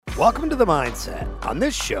Welcome to The Mindset. On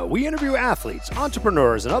this show, we interview athletes,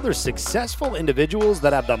 entrepreneurs, and other successful individuals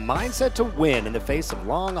that have the mindset to win in the face of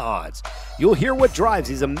long odds. You'll hear what drives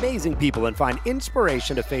these amazing people and find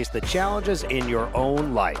inspiration to face the challenges in your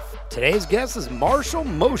own life. Today's guest is Mosher,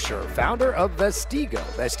 founder of Vestigo.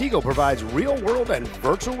 Vestigo provides real-world and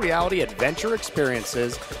virtual reality adventure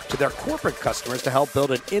experiences to their corporate customers to help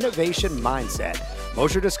build an innovation mindset.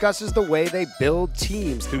 Mosher discusses the way they build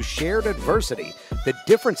teams through shared adversity, the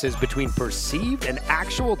differences between perceived and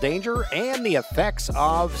actual danger, and the effects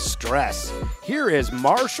of stress. Here is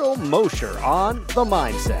Mosher on The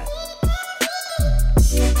Mindset.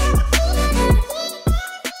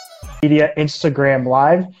 Media Instagram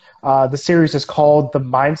Live. The series is called The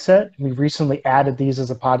Mindset. We recently added these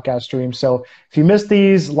as a podcast stream. So if you missed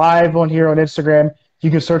these live on here on Instagram, you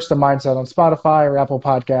can search The Mindset on Spotify or Apple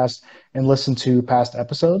Podcasts and listen to past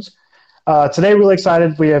episodes. Today, really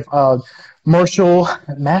excited. We have Mosher.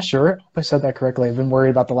 I hope I said that correctly. I've been worried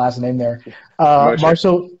about the last name there.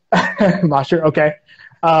 Mosher. Okay.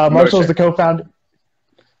 Mosher is the co-founder.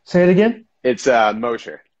 Say it again. It's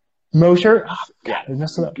Mosher. Mosher? Oh, yeah. I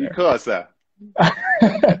messed it up there. Close though.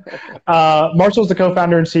 Marshall's the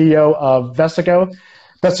co-founder and CEO of Vestigo.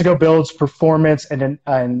 Vestigo builds performance and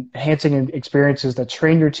enhancing experiences that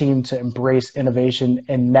train your team to embrace innovation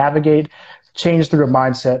and navigate change through a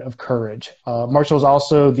mindset of courage. Marshall is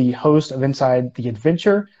also the host of Inside the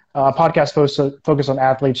Adventure, a podcast focused on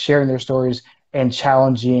athletes sharing their stories and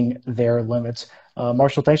challenging their limits.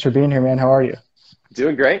 Marshall, thanks for being here, man. How are you?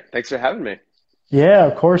 Doing great. Thanks for having me. Yeah,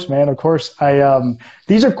 of course, man. Of course.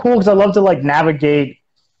 These are cool because I love to navigate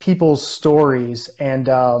people's stories. And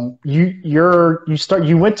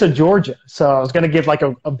you went to Georgia, so I was gonna give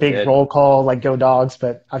a big roll call, go Dogs,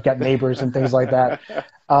 but I've got neighbors and things like that.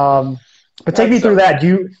 But take me through that.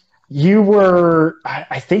 You were,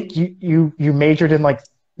 I think you majored in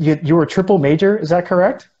you were a triple major. Is that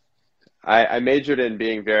correct? I majored in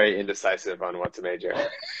being very indecisive on what to major.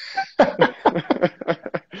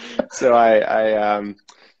 So I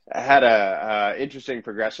had a interesting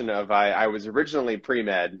progression of I was originally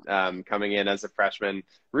pre-med coming in as a freshman,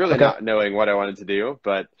 really not knowing what I wanted to do,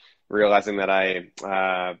 but realizing that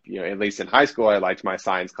at least in high school, I liked my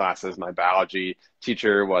science classes. My biology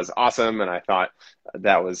teacher was awesome, and I thought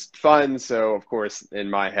that was fun. So, of course, in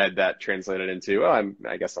my head, that translated into,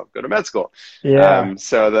 I guess I'll go to med school. Yeah.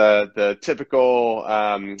 So the typical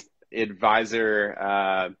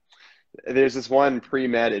advisor, there's this one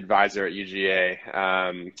pre-med advisor at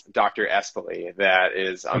UGA, Dr. Espily, that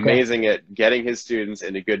is amazing at getting his students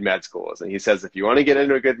into good med schools. And he says, if you want to get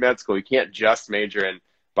into a good med school, you can't just major in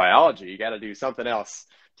biology. You got to do something else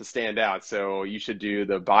to stand out. So you should do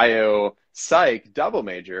the bio psych double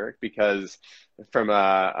major, because from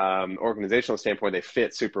a organizational standpoint, they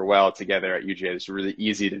fit super well together at UGA. It's really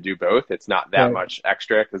easy to do both. It's not that much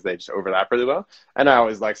extra because they just overlap really well. And I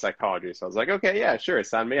always liked psychology. So I was like, okay, yeah, sure,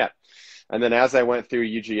 sign me up. And then as I went through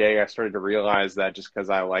UGA, I started to realize that just because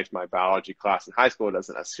I liked my biology class in high school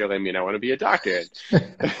doesn't necessarily mean I want to be a doctor.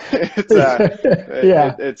 It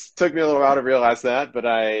took me a little while to realize that, but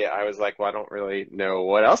I was like, well, I don't really know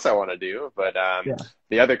what else I want to do. But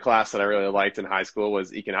the other class that I really liked in high school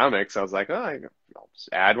was economics. I was like, I'll just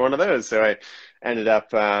add one of those. So I ended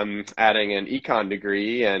up adding an econ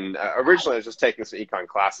degree, and originally I was just taking some econ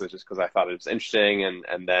classes just because I thought it was interesting,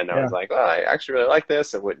 and then I was like, well, I actually really like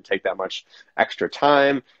this. It wouldn't take that much extra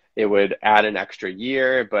time. It would add an extra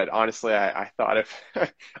year, but honestly, I thought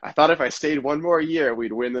if I stayed one more year,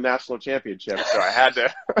 we'd win the national championship. So I had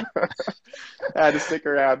to stick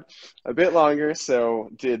around a bit longer. So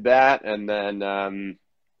did that, and then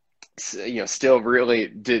still really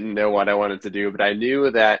didn't know what I wanted to do, but I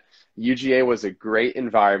knew that UGA was a great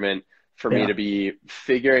environment for me to be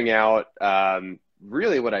figuring out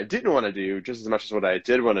really what I didn't want to do just as much as what I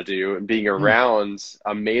did want to do, and being around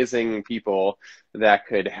amazing people that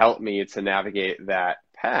could help me to navigate that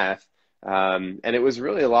path. And it was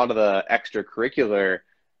really a lot of the extracurricular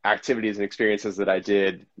activities and experiences that I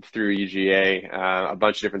did through UGA, a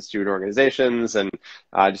bunch of different student organizations, and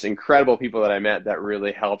just incredible people that I met that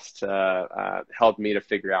really helped me to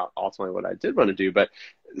figure out ultimately what I did want to do. But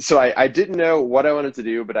so I didn't know what I wanted to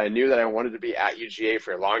do, but I knew that I wanted to be at UGA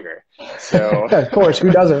for longer. So of course, who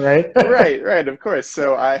doesn't, right? right, of course.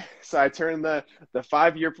 So I turned the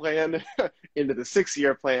 5-year plan into the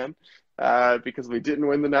 6-year plan. Because we didn't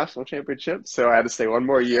win the national championship, so I had to stay one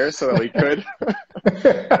more year so that we could.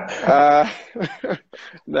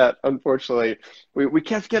 That unfortunately, we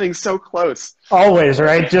kept getting so close. Always,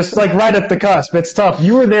 right? Just right at the cusp. It's tough.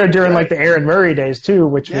 You were there during the Aaron Murray days too,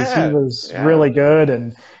 which he was really good,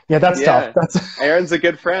 and Yeah, that's tough. Yeah. That's Aaron's a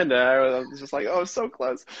good friend. I was just like, oh, so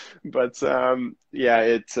close. But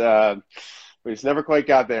yeah, we just never quite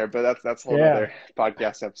got there. But that's a whole yeah. other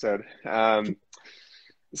podcast episode. Yeah,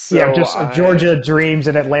 So just Georgia dreams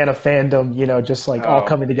and Atlanta fandom, just like all oh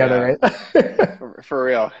coming together, yeah, right? for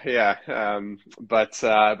real, yeah. But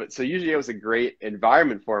so usually it was a great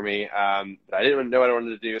environment for me. But I didn't know what I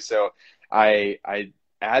wanted to do, so I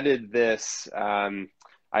added this.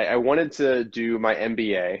 I wanted to do my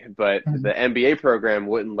MBA, but Mhm. the MBA program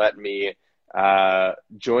wouldn't let me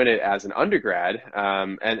join it as an undergrad.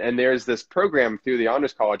 And there's this program through the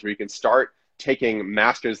Honors College where you can start taking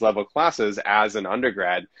master's level classes as an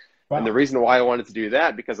undergrad. And the Wow. reason why I wanted to do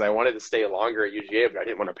that, because I wanted to stay longer at UGA, but I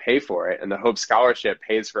didn't want to pay for it. And the Hope Scholarship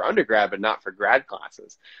pays for undergrad, but not for grad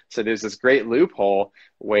classes. So there's this great loophole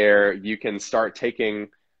where you can start taking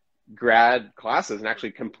grad classes and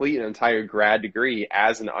actually complete an entire grad degree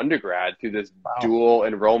as an undergrad through this Wow. dual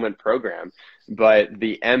enrollment program. But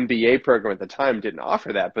the MBA program at the time didn't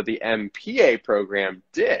offer that, but the MPA program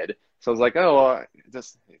did. So I was like, oh, well,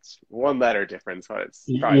 it's one letter difference, but it's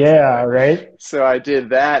probably the same Yeah, thing. right. So I did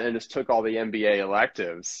that and just took all the MBA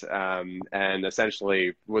electives, and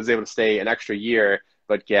essentially was able to stay an extra year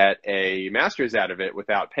but get a master's out of it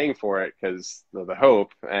without paying for it because of the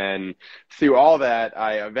hope. And through all that,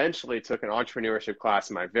 I eventually took an entrepreneurship class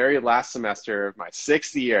in my very last semester of my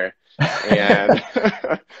 6th year, and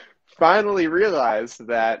finally realized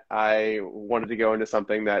that I wanted to go into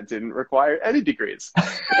something that didn't require any degrees.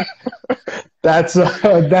 That's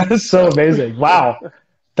that is so So amazing. Wow.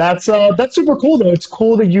 That's super cool though. It's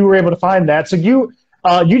cool that you were able to find that. So you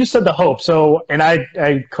just said the Hope. So and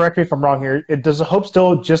I correct me if I'm wrong here. Does the Hope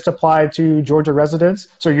still just apply to Georgia residents?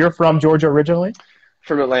 So you're from Georgia originally?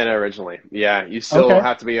 from Atlanta originally. Yeah, you still Okay.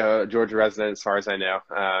 have to be a Georgia resident as far as I know.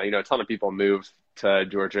 A ton of people move to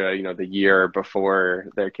Georgia, the year before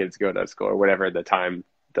their kids go to school or whatever the time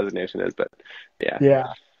designation is. But yeah.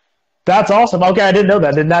 Yeah. That's awesome. Okay, I didn't know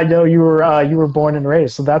that. Did not know you were born and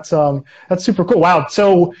raised. So that's super cool. Wow.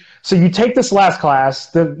 So you take this last class.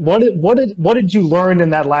 What did you learn in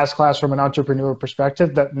that last class from an entrepreneur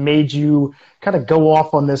perspective that made you kind of go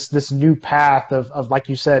off on this new path of like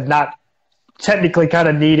you said, not technically kind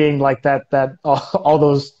of needing like that all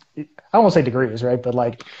those I don't want to say degrees, right? But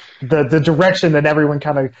like the direction that everyone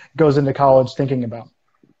kind of goes into college thinking about.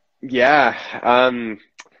 Yeah.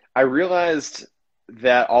 I realized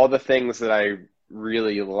that all the things that I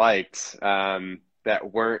really liked,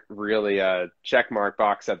 that weren't really a checkmark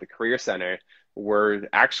box at the Career Center were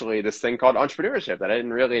actually this thing called entrepreneurship that I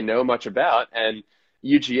didn't really know much about. And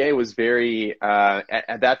UGA was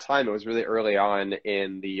at that time, it was really early on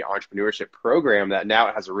in the entrepreneurship program that now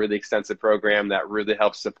it has a really extensive program that really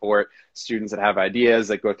helps support students that have ideas,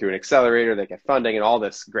 that go through an accelerator, that get funding and all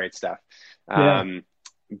this great stuff. Yeah.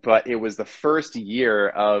 But it was the first year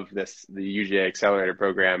of the UGA Accelerator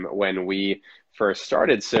program when we first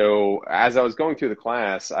started. So as I was going through the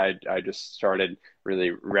class, I just started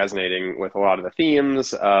really resonating with a lot of the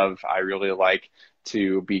themes of I really like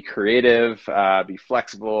to be creative, be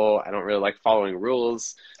flexible. I don't really like following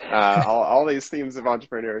rules, all these themes of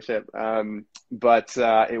entrepreneurship. But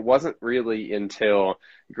it wasn't really until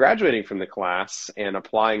graduating from the class and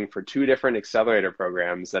applying for 2 different accelerator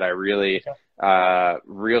programs that I really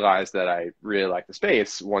realized that I really liked the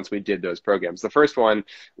space once we did those programs. The first one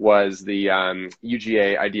was the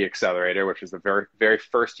UGA Idea Accelerator, which was the very, very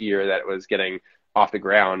first year that it was getting off the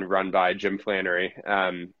ground, run by Jim Flannery,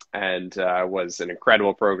 and was an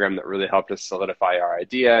incredible program that really helped us solidify our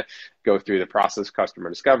idea, go through the process of customer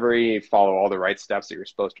discovery, follow all the right steps that you're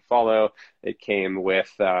supposed to follow. It came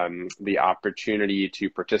with the opportunity to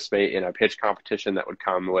participate in a pitch competition that would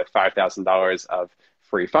come with $5,000 of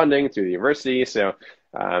free funding through the university. So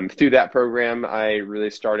through that program, I really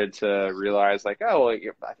started to realize like, oh, well,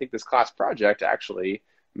 I think this class project actually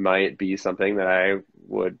might be something that I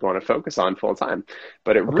would want to focus on full time.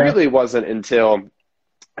 But it Okay. really wasn't until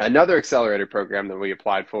another accelerator program that we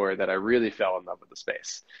applied for that I really fell in love with the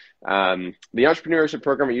space. The entrepreneurship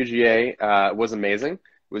program at UGA was amazing. It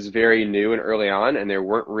was very new and early on, and there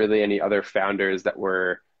weren't really any other founders that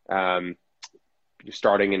were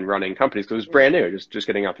starting and running companies because it was brand new, just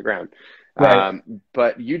getting off the ground. Right.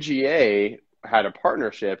 But UGA had a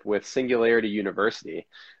partnership with Singularity University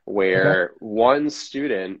Okay. where one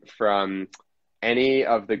student from any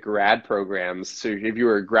of the grad programs, so if you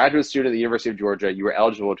were a graduate student at the University of Georgia, you were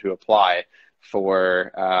eligible to apply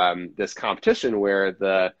for this competition where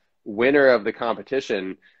the winner of the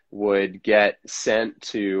competition would get sent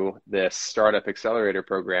to this startup accelerator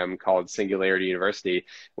program called Singularity University,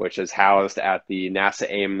 which is housed at the NASA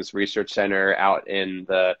Ames Research Center out in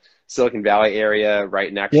the Silicon Valley area,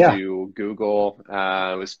 right next Yeah. to Google.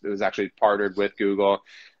 It was actually partnered with Google.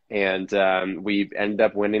 And we ended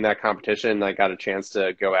up winning that competition. I got a chance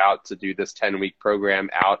to go out to do this 10-week program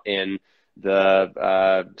out in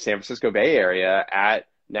the San Francisco Bay Area at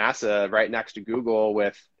NASA, right next to Google,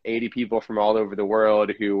 with 80 people from all over the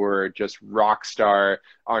world who were just rock star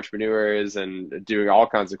entrepreneurs and doing all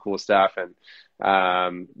kinds of cool stuff. And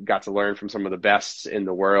got to learn from some of the best in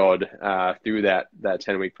the world through that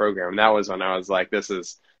 10-week program. And that was when I was like, this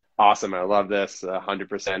is awesome. I love this.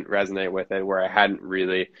 100% resonate with it, where I hadn't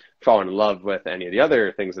really fallen in love with any of the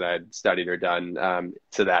other things that I'd studied or done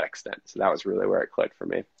to that extent. So that was really where it clicked for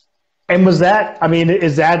me. And was that, I mean,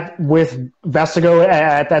 is that with Vestigo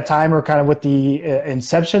at that time, or kind of with the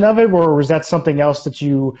inception of it, or was that something else that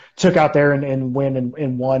you took out there and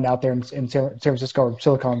won out there in San Francisco or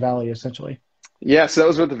Silicon Valley, essentially? Yeah, so that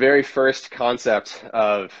was with the very first concept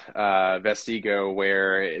of Vestigo,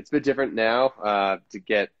 where it's a bit different now to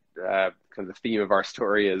get kind of the theme of our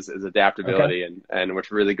story is adaptability, Okay. and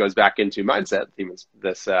which really goes back into mindset, the theme of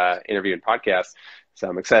this interview and podcast. So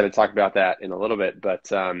I'm excited to talk about that in a little bit. But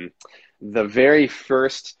the very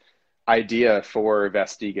first idea for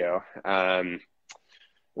Vestigo,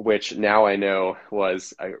 which now I know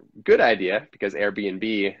was a good idea because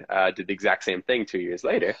Airbnb did the exact same thing 2 years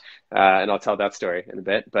later. And I'll tell that story in a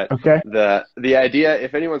bit. But Okay. the idea,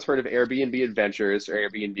 if anyone's heard of Airbnb Adventures or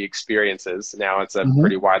Airbnb Experiences, now it's a Mm-hmm.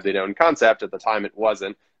 pretty widely known concept. At the time, it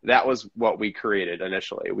wasn't. That was what we created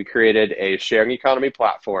initially. We created a sharing economy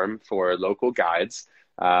platform for local guides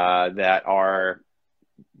that are,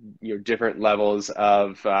 different levels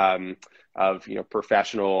of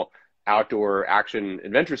professional outdoor action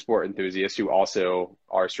adventure sport enthusiasts who also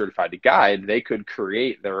are certified to guide. They could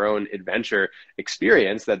create their own adventure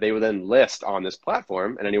experience that they would then list on this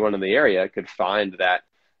platform, and anyone in the area could find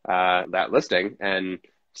that listing and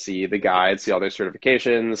see the guide, see all their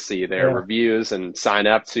certifications, see their reviews, and sign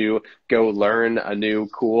up to go learn a new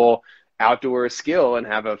cool outdoor skill and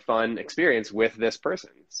have a fun experience with this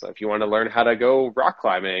person. So if you want to learn how to go rock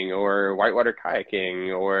climbing or whitewater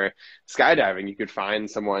kayaking or skydiving, you could find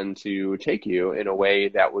someone to take you in a way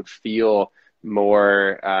that would feel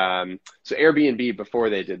more. So Airbnb, before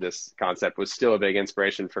they did this concept, was still a big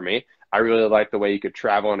inspiration for me. I really like the way you could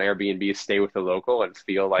travel on Airbnb, stay with the local, and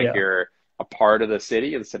feel like you're a part of the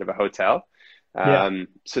city instead of a hotel.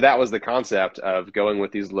 So that was the concept of going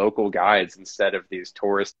with these local guides instead of these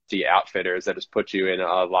touristy outfitters that just put you in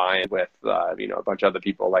a line with, a bunch of other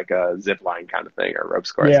people, like a zip line kind of thing or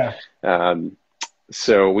ropes course.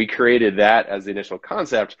 So we created that as the initial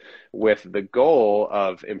concept with the goal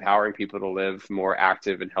of empowering people to live more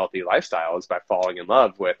active and healthy lifestyles by falling in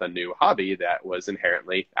love with a new hobby that was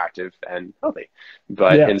inherently active and healthy.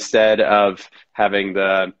 But instead of having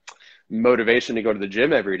the motivation to go to the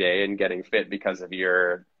gym every day and getting fit because of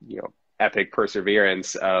your, epic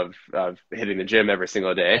perseverance of hitting the gym every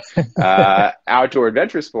single day, outdoor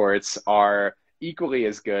adventure sports are equally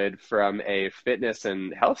as good from a fitness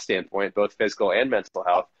and health standpoint, both physical and mental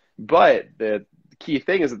health. But the key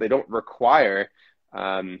thing is that they don't require,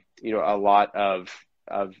 a lot of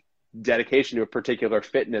dedication to a particular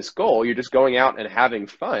fitness goal. You're just going out and having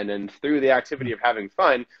fun, and through the activity of having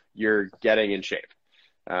fun, you're getting in shape.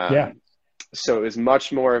 So it was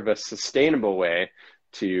much more of a sustainable way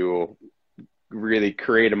to really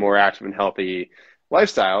create a more active and healthy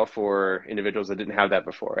lifestyle for individuals that didn't have that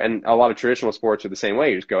before. And a lot of traditional sports are the same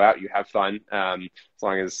way. You just go out, you have fun. As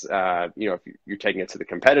long as, if you're taking it to the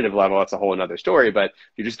competitive level, that's a whole another story. But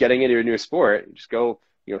if you're just getting into a new sport, you just go,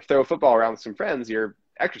 throw a football around with some friends, you're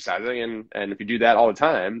exercising. And if you do that all the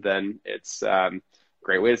time, then it's a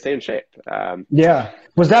great way to stay in shape.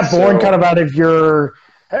 Was that born kind of out of your,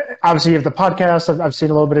 obviously you have the podcast, I've seen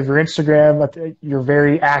a little bit of your Instagram, you're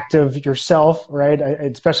very active yourself, right?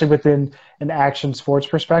 Especially within an action sports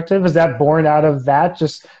perspective. Is that born out of that,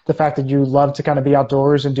 just the fact that you love to kind of be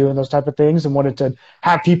outdoors and doing those type of things and wanted to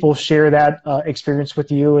have people share that experience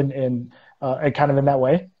with you and kind of in that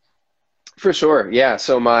way? For sure. Yeah.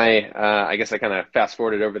 So I guess I kind of fast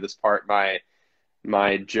forwarded over this part.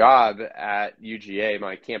 My job at UGA,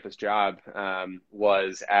 my campus job,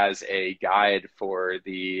 was as a guide for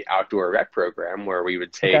the outdoor rec program, where we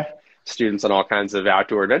would take students on all kinds of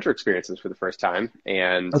outdoor adventure experiences for the first time.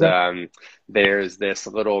 And there's this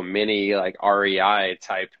little mini REI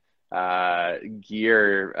type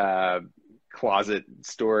gear closet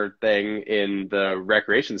store thing in the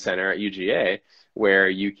recreation center at UGA, where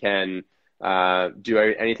you can do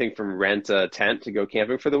anything from rent a tent to go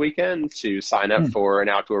camping for the weekend to sign up for an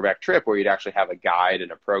outdoor rec trip where you'd actually have a guide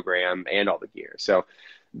and a program and all the gear. So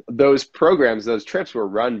those programs, those trips were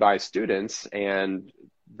run by students, and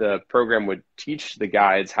the program would teach the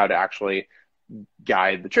guides how to actually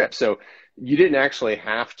guide the trip. So you didn't actually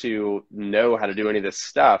have to know how to do any of this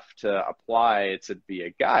stuff to apply to be a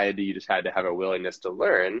guide. You just had to have a willingness to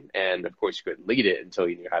learn. And of course, you couldn't lead it until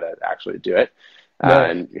you knew how to actually do it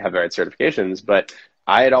and have the right certifications. But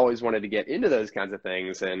I had always wanted to get into those kinds of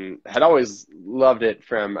things and had always loved it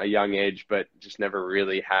from a young age, but just never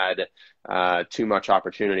really had too much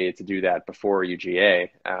opportunity to do that before UGA.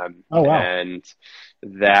 Oh, wow. And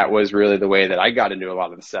that was really the way that I got into a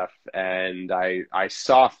lot of the stuff. And I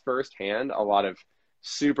saw firsthand a lot of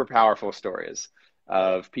super powerful stories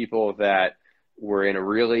of people that were in a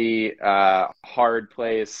really hard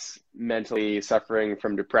place, mentally suffering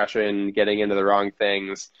from depression, getting into the wrong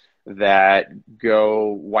things, that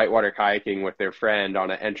go whitewater kayaking with their friend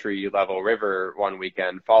on an entry level river one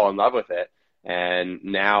weekend, fall in love with it. And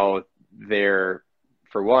now they're,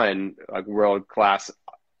 for one, like world-class,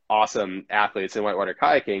 awesome athletes in whitewater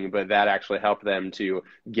kayaking, but that actually helped them to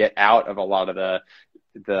get out of a lot of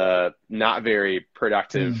the not very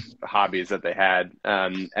productive hobbies that they had.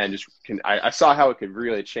 And just I saw how it could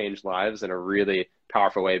really change lives in a really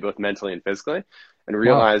powerful way, both mentally and physically, and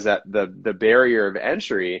realize that the barrier of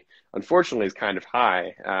entry, unfortunately, is kind of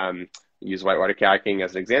high. Use whitewater kayaking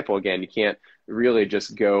as an example. Again, you can't really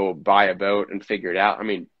just go buy a boat and figure it out. I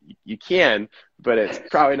mean, you can, but it's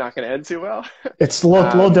probably not going to end too well. It's a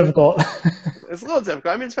little difficult. It's a little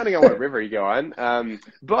difficult. I mean, depending on what river you go on.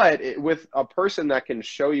 But with a person that can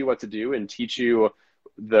show you what to do and teach you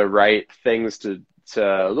the right things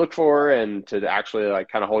to look for and to actually like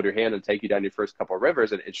kind of hold your hand and take you down your first couple of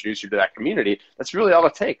rivers and introduce you to that community, that's really all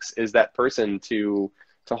it takes, is that person to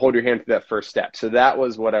hold your hand through that first step. So that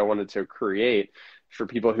was what I wanted to create for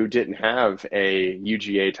people who didn't have a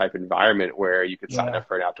UGA type environment where you could sign up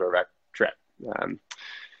for an outdoor rec trip.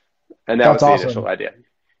 And that was the initial idea.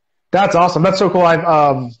 That's awesome. That's so cool.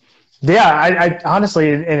 I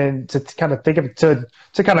honestly, and to kind of think of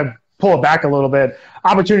to kind of pull it back a little bit,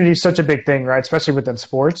 opportunity is such a big thing, right? Especially within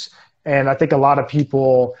sports. And I think a lot of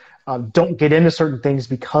people don't get into certain things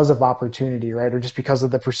because of opportunity, right? Or just because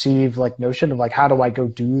of the perceived like notion of like, how do I go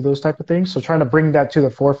do those type of things? So trying to bring that to the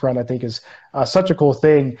forefront, I think, is such a cool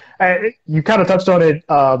thing. You kind of touched on it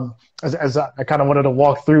as I kind of wanted to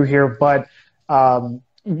walk through here, but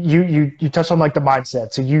you touched on like the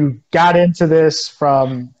mindset. So you got into this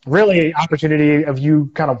from really opportunity of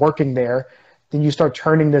you kind of working there. Then you start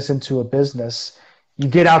turning this into a business. You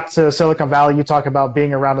get out to Silicon Valley. You talk about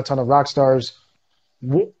being around a ton of rock stars.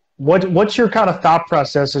 What's your kind of thought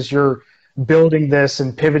process as you're building this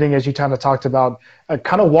and pivoting, as you kind of talked about?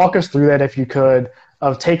 Kind of walk us through that, if you could,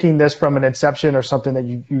 of taking this from an inception or something that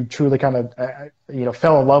you truly kind of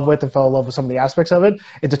fell in love with and fell in love with some of the aspects of it,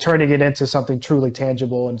 into turning it into something truly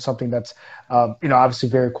tangible and something that's obviously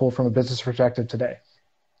very cool from a business perspective today.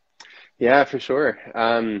 Yeah, for sure.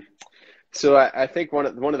 So I think one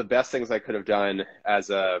of the best things I could have done as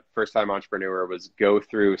a first-time entrepreneur was go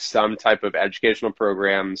through some type of educational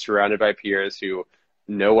program surrounded by peers who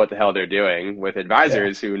know what the hell they're doing, with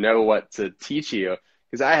advisors who know what to teach you,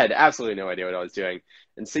 because I had absolutely no idea what I was doing.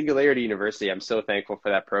 And Singularity University, I'm so thankful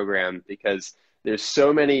for that program, because there's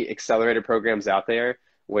so many accelerator programs out there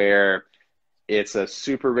where it's a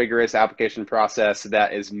super rigorous application process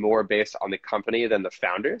that is more based on the company than the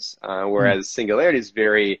founders, whereas Singularity is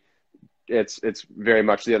it's very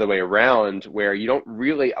much the other way around, where you don't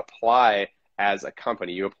really apply as a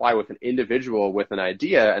company. You apply with an individual with an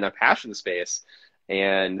idea and a passion space,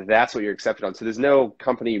 and that's what you're accepted on. So there's no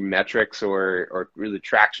company metrics or really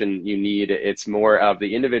traction you need. It's more of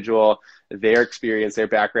the individual, their experience, their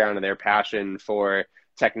background, and their passion for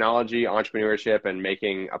technology, entrepreneurship, and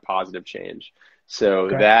making a positive change. So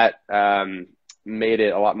that made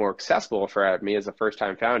it a lot more accessible for me as a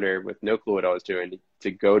first-time founder with no clue what I was doing to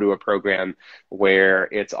go to a program where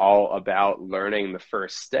it's all about learning the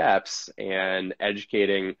first steps and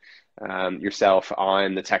educating yourself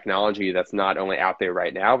on the technology that's not only out there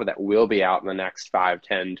right now, but that will be out in the next 5,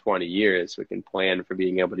 10, 20 years. We can plan for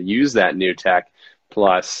being able to use that new tech,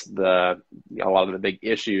 plus a lot of the big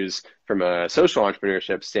issues from a social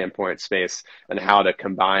entrepreneurship standpoint space, and how to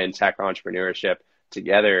combine tech entrepreneurship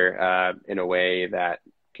together in a way that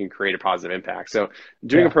can create a positive impact. So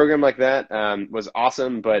doing a program like that was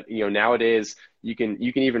awesome. But nowadays you can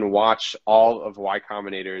even watch all of Y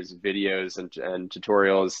Combinator's videos and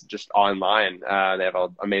tutorials just online. They have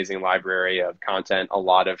an amazing library of content. A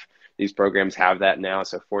lot of these programs have that now.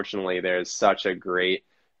 So fortunately, there's such a great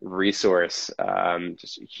resource,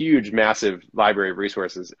 just a huge, massive library of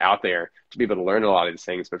resources out there to be able to learn a lot of these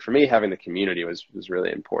things. But for me, having the community was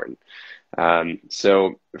really important.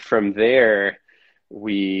 So from there,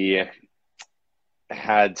 we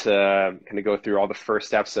had to kind of go through all the first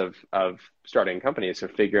steps of starting a company. So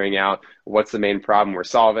figuring out what's the main problem we're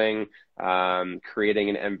solving, creating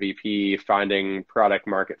an MVP, finding product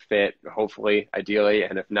market fit, hopefully, ideally,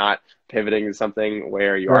 and if not, pivoting to something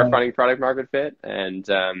where you are finding product market fit. And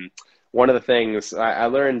one of the things I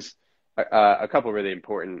learned a couple of really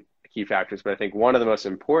important key factors, but I think one of the most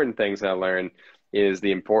important things that I learned is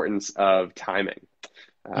the importance of timing.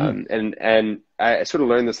 And I sort of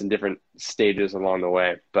learned this in different stages along the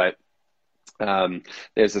way, but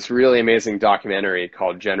there's this really amazing documentary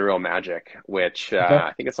called General Magic, which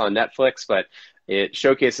I think it's on Netflix, but it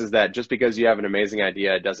showcases that just because you have an amazing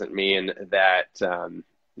idea doesn't mean that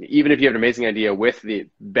even if you have an amazing idea with the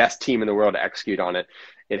best team in the world to execute on it,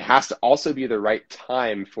 it has to also be the right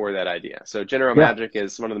time for that idea. So General Magic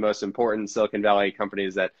is one of the most important Silicon Valley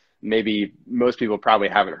companies that maybe most people probably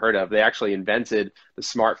haven't heard of. They actually invented the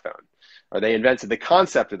smartphone, or they invented the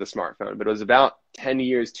concept of the smartphone, but it was about 10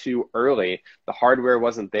 years too early. The hardware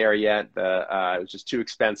wasn't there yet. It was just too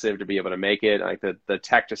expensive to be able to make it. Like the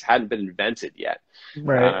tech just hadn't been invented yet.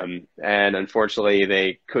 And unfortunately,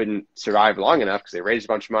 they couldn't survive long enough because they raised a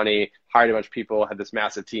bunch of money, hired a bunch of people, had this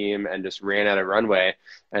massive team, and just ran out of runway.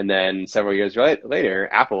 And then several years later,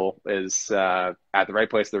 Apple is at the right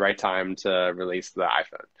place at the right time to release the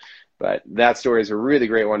iPhone. But that story is a really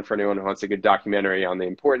great one for anyone who wants a good documentary on the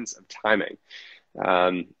importance of timing.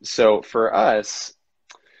 So for us,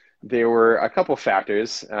 there were a couple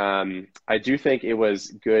factors. I do think it was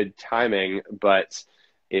good timing, but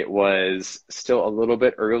it was still a little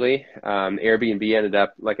bit early. Airbnb ended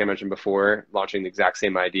up, like I mentioned before, launching the exact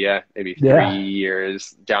same idea, maybe 3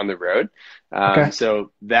 years down the road.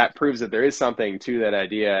 So that proves that there is something to that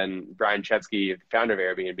idea. And Brian Chesky, founder of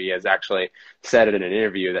Airbnb, has actually said it in an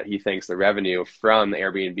interview that he thinks the revenue from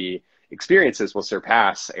Airbnb experiences will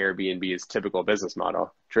surpass Airbnb's typical business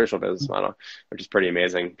model, traditional business model, which is pretty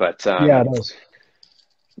amazing. But it is.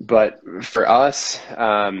 But for us,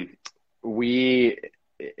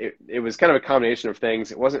 it was kind of a combination of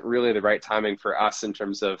things. It wasn't really the right timing for us in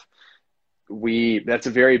terms of that's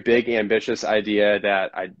a very big, ambitious idea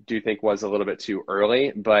that I do think was a little bit too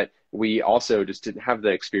early, but we also just didn't have the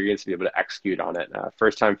experience to be able to execute on it.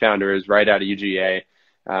 First-time founders right out of UGA.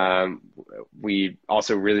 We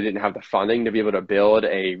also really didn't have the funding to be able to build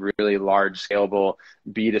a really large, scalable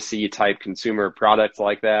B2C type consumer product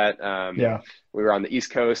like that. We were on the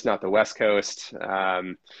East Coast, not the West Coast,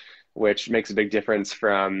 which makes a big difference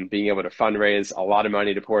from being able to fundraise a lot of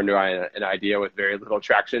money to pour into an idea with very little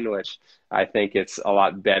traction, which I think it's a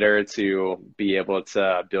lot better to be able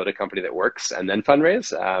to build a company that works and then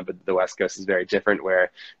fundraise. But the West Coast is very different, where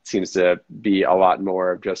it seems to be a lot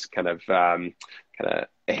more of just kind of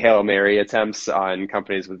Hail Mary attempts on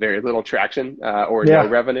companies with very little traction or no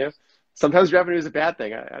revenue. Sometimes revenue is a bad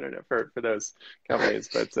thing. I don't know for those companies,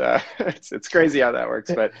 but it's crazy how that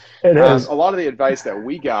works. But a lot of the advice that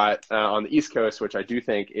we got on the East Coast, which I do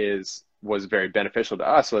think was very beneficial to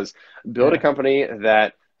us, was build a company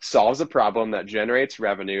that solves a problem, that generates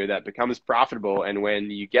revenue, that becomes profitable. And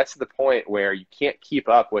when you get to the point where you can't keep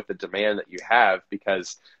up with the demand that you have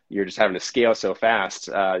because you're just having to scale so fast,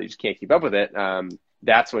 you just can't keep up with it,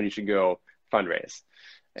 that's when you should go fundraise.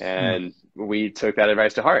 And we took that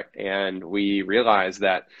advice to heart, and we realized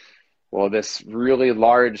that, well, this really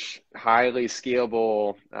large, highly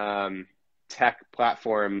scalable tech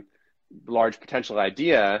platform, large potential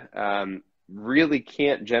idea, really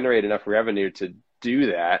can't generate enough revenue to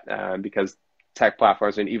do that because tech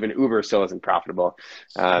platforms, and even Uber still isn't profitable.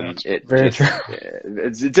 It's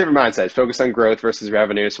a different mindset. It's focused on growth versus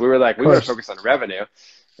revenue. So we were like, we want to focus on revenue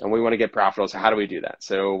and we want to get profitable. So how do we do that?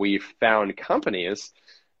 So we found companies.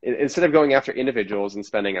 Instead of going after individuals and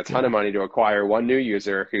spending a ton of money to acquire one new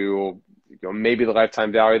user who, maybe the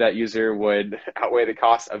lifetime value of that user would outweigh the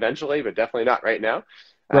cost eventually, but definitely not right now.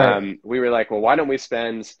 We were like, well, why don't we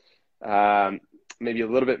spend maybe a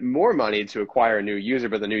little bit more money to acquire a new user,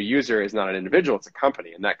 but the new user is not an individual, it's a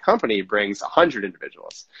company, and that company brings 100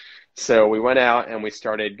 individuals. So we went out and we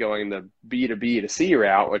started going the B2B to C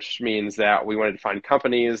route, which means that we wanted to find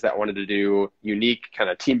companies that wanted to do unique kind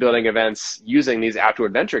of team building events using these outdoor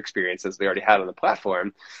adventure experiences we already had on the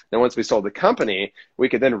platform. Then once we sold the company, we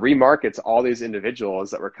could then remarket to all these individuals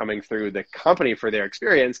that were coming through the company for their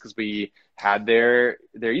experience, because we had their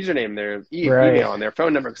username, their email, and their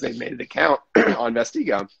phone number, because they made an account on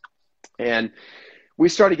Vestigo. And we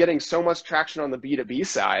started getting so much traction on the B2B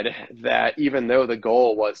side that even though the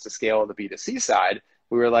goal was to scale on the B2C side,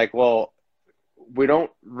 we were like, well, we don't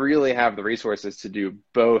really have the resources to do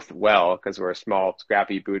both well, because we're a small,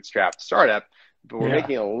 scrappy, bootstrapped startup, but we're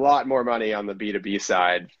making a lot more money on the B2B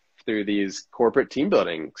side through these corporate team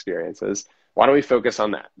building experiences. why don't we focus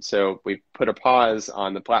on that? So we put a pause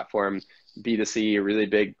on the platform B2C, a really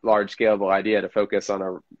big, large scalable idea to focus on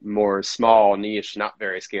a more small niche, not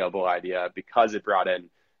very scalable idea because it brought in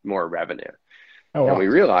more revenue. Oh, And wow. we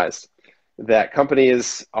realized that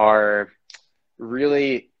companies are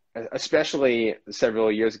really, especially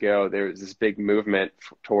several years ago, there was this big movement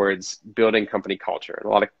towards building company culture. And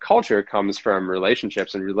a lot of culture comes from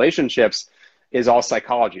relationships, and relationships is all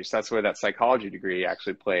psychology. So that's where that psychology degree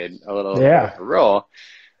actually played a little bit of a role,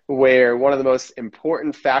 where one of the most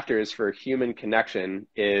important factors for human connection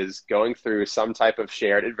is going through some type of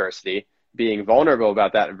shared adversity, being vulnerable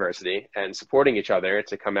about that adversity, and supporting each other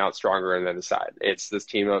to come out stronger on the other side. It's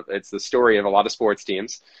it's the story of a lot of sports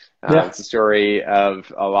teams. It's the story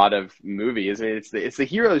of a lot of movies. I mean, it's the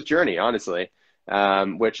hero's journey, honestly,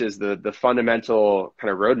 which is the fundamental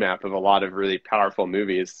kind of roadmap of a lot of really powerful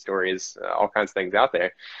movies, stories, all kinds of things out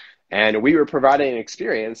there. And we were providing an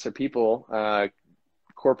experience for people,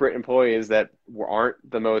 corporate employees that aren't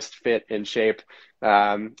the most fit in shape,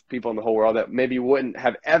 people in the whole world that maybe wouldn't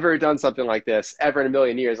have ever done something like this ever in a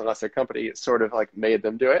million years unless their company sort of like made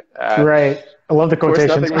them do it. Right. I love the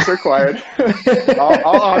quotations. Of course, nothing was required.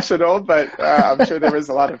 all optional, but I'm sure there was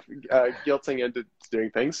a lot of guilting into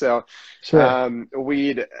doing things. So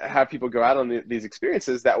we'd have people go out on these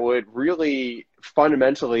experiences that would really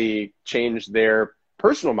fundamentally change their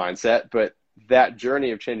personal mindset, but that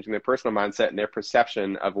journey of changing their personal mindset and their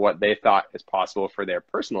perception of what they thought is possible for their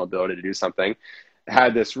personal ability to do something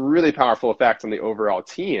had this really powerful effect on the overall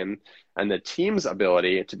team and the team's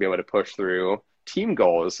ability to be able to push through team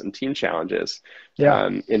goals and team challenges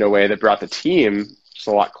in a way that brought the team just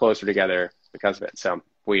a lot closer together because of it. So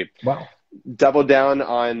we doubled down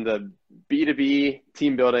on the B2B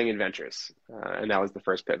team building adventures, and that was the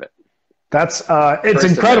first pivot. That's it's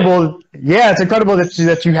incredible. Yeah, it's incredible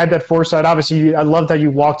that you had that foresight. Obviously, I love that you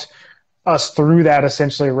walked us through that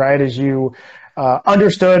essentially, right? As you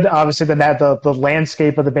understood, obviously, the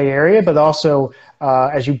landscape of the Bay Area, but also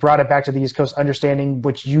as you brought it back to the East Coast, understanding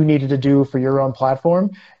what you needed to do for your own platform,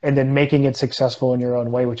 and then making it successful in your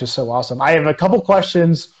own way, which is so awesome. I have a couple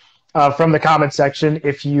questions from the comment section,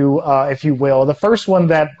 if you will. The first one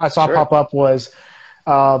that I saw pop up was,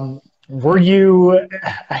 were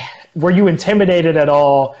you intimidated at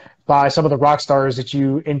all by some of the rock stars that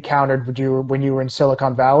you encountered when you were in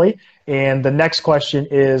Silicon Valley? And the next question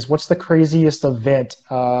is, what's the craziest event,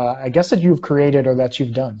 I guess, that you've created or that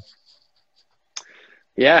you've done?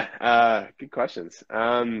 Yeah, good questions.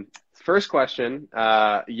 First question,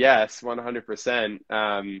 yes,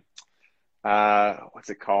 100%. What's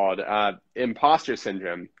it called? Imposter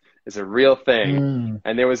syndrome is a real thing.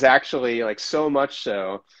 And there was actually like so much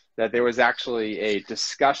so that there was actually a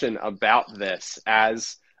discussion about this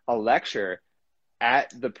as a lecture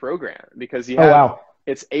at the program, because you have,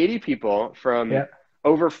 it's 80 people from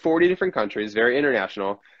over 40 different countries, very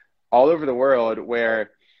international, all over the world,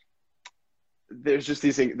 where there's just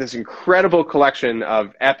this incredible collection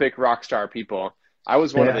of epic rock star people. I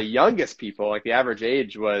was one of the youngest people. Like the average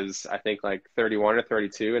age was, I think, like 31 or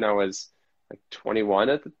 32, and I was like 21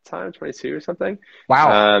 at the time, 22 or something.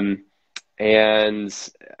 Wow. And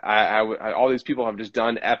I all these people have just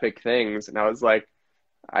done epic things, and I was like,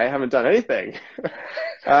 I haven't done anything.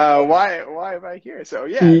 Why am I here? So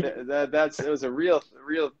yeah, it was a real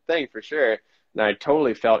thing for sure, and I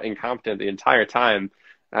totally felt incompetent the entire time.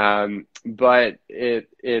 But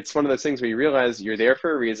it's one of those things where you realize you're there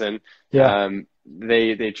for a reason.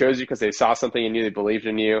 They chose you because they saw something in you, they believed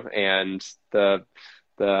in you, and the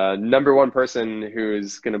number one person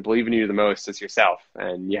who's going to believe in you the most is yourself.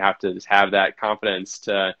 And you have to just have that confidence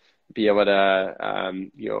to be able to,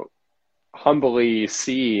 humbly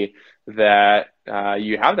see that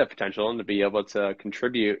you have that potential and to be able to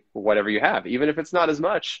contribute whatever you have, even if it's not as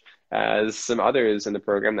much as some others in the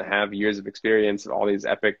program that have years of experience of all these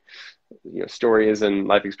epic stories and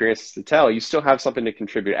life experiences to tell. You still have something to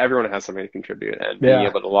contribute. Everyone has something to contribute, and being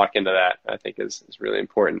able to lock into that, I think, is really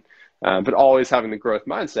important. But always having the growth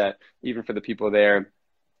mindset, even for the people there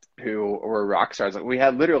who were rock stars. Like, we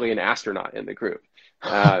had literally an astronaut in the group.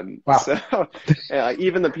 So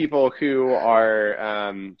even the people who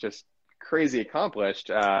are just crazy accomplished,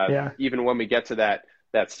 even when we get to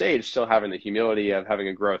that stage, still having the humility of having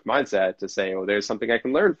a growth mindset to say, oh, there's something I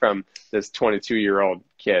can learn from this 22-year-old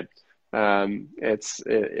kid.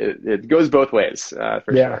 It goes both ways, for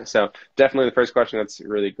sure. So definitely the first question, that's a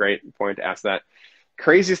really great point to ask that.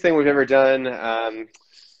 Craziest thing we've ever done.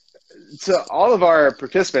 To all of our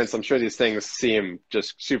participants, I'm sure these things seem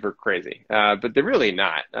just super crazy, but they're really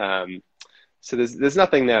not. So there's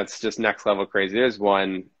nothing that's just next level crazy. There's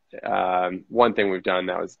one thing we've done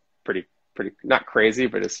that was pretty not crazy,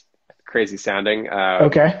 but it's crazy sounding.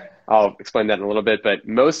 Okay. I'll explain that in a little bit, but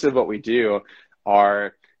most of what we do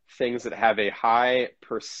are things that have a high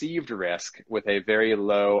perceived risk with a very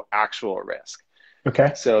low actual risk.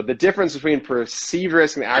 Okay. So the difference between perceived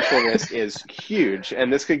risk and actual risk is huge.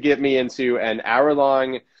 And this could get me into an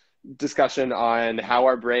hour-long discussion on how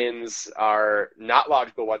our brains are not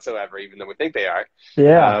logical whatsoever, even though we think they are.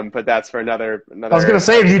 Yeah. But that's for another. I was going to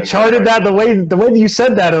say, if you charted that the way that you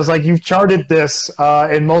said that, it was like you've charted this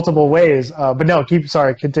in multiple ways. But no,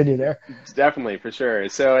 continue there. Definitely, for sure.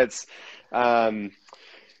 So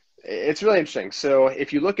it's really interesting. So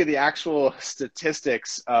if you look at the actual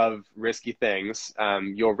statistics of risky things,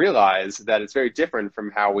 you'll realize that it's very different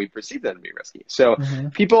from how we perceive them to be risky. So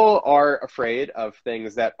people are afraid of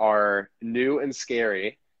things that are new and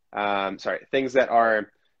scary. Things that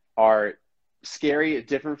are scary,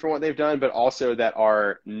 different from what they've done, but also that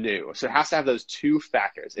are new. So it has to have those two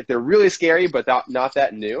factors. If they're really scary but not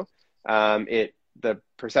that new, the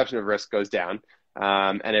perception of risk goes down.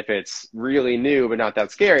 And if it's really new but not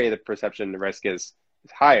that scary, the perception of risk is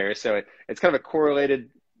higher. So it's kind of a correlated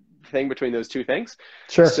thing between those two things.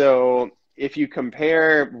 Sure. So if you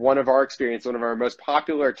compare one of our most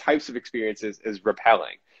popular types of experiences is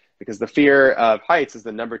rappelling, because the fear of heights is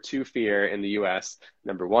the number 2 fear in the US.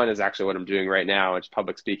 Number 1 is actually what I'm doing right now, which is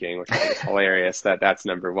public speaking, which I think is hilarious that's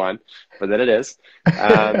number 1, but then it is.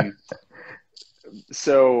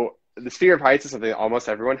 So the fear of heights is something that almost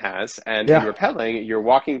everyone has. And in rappelling, you're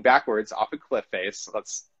walking backwards off a cliff face.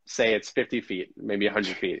 Let's say it's 50 feet, maybe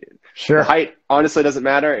 100 feet. Sure. The height honestly doesn't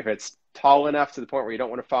matter. If it's tall enough to the point where you don't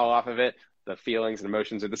want to fall off of it, the feelings and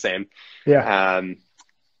emotions are the same. Yeah.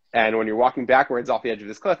 And when you're walking backwards off the edge of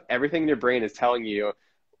this cliff, everything in your brain is telling you,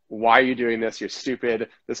 why are you doing this? You're stupid.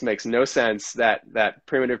 This makes no sense. That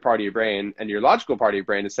primitive part of your brain and your logical part of your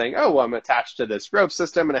brain is saying, oh, well, I'm attached to this rope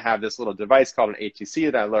system and I have this little device called an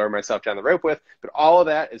ATC that I lower myself down the rope with. But all of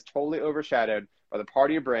that is totally overshadowed by the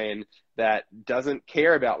part of your brain that doesn't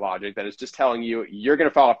care about logic, that is just telling you, you're going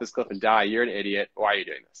to fall off this cliff and die. You're an idiot. Why are you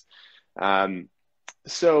doing this?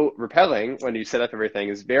 So rappelling, when you set up everything,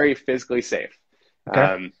 is very physically safe.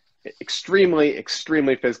 Okay. Extremely,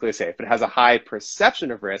 extremely physically safe. It has a high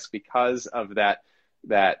perception of risk because of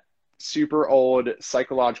that super old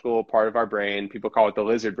psychological part of our brain. People call it the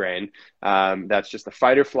lizard brain. That's just the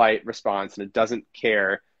fight or flight response, and it doesn't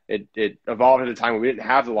care. It evolved at a time when we didn't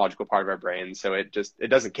have the logical part of our brain, so it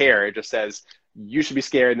doesn't care. It just says you should be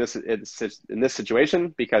scared in this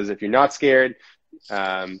situation, because if you're not scared,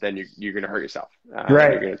 then you're going to hurt yourself.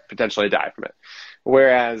 Right. You're going to potentially die from it.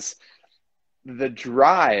 Whereas the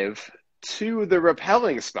drive to the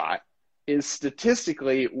rappelling spot is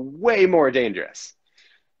statistically way more dangerous.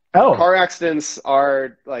 Oh. Car accidents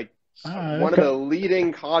are like one of the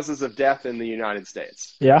leading causes of death in the United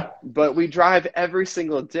States. Yeah. But we drive every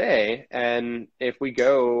single day, and if we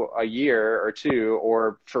go a year or two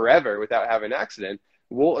or forever without having an accident,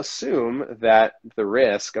 we'll assume that the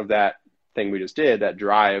risk of that thing we just did, that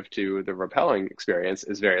drive to the rappelling experience,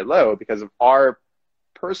 is very low because of our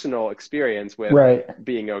personal experience with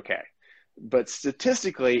being okay. But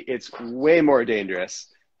statistically, it's way more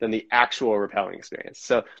dangerous than the actual rappelling experience.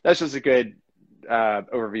 So that's just a good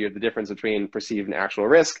overview of the difference between perceived and actual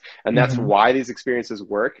risk. And that's why these experiences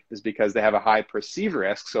work, is because they have a high perceived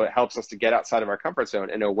risk. So it helps us to get outside of our comfort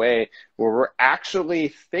zone in a way where we're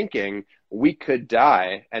actually thinking we could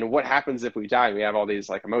die. And what happens if we die? And we have all these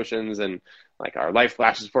like emotions and like our life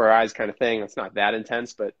flashes before our eyes kind of thing. It's not that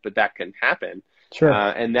intense, but that can happen. Sure.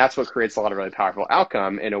 And that's what creates a lot of really powerful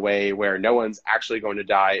outcome in a way where no one's actually going to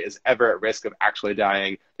die, is ever at risk of actually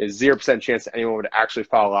dying. There's 0% chance that anyone would actually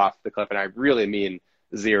fall off the cliff. And I really mean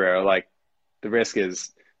 0. Like the risk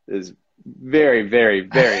is very, very,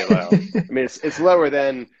 very low. I mean, it's lower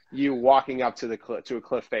than you walking up to a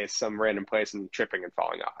cliff face, some random place, and tripping and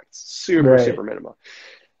falling off. It's super, super minimal.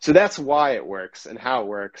 So that's why it works and how it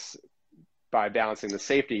works, by balancing the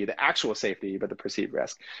safety, the actual safety, but the perceived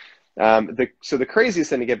risk. So the craziest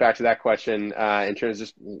thing, to get back to that question, in terms of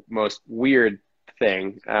just most weird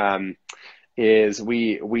thing, is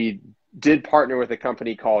we did partner with a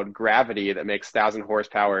company called Gravity that makes 1,000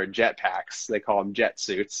 horsepower jetpacks. They call them jet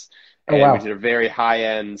suits. And we did a very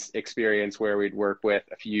high-end experience where we'd work with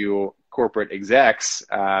a few corporate execs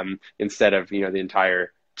instead of the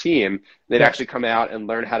entire team. They'd actually come out and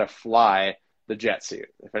learn how to fly the jet suit.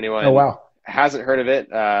 If anyone hasn't heard of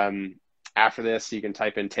it, after this, you can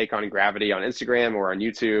type in "Take on Gravity" on Instagram or on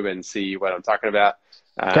YouTube and see what I'm talking about.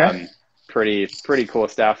 Pretty cool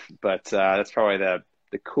stuff. But that's probably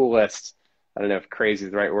the coolest. I don't know if crazy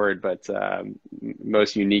is the right word, but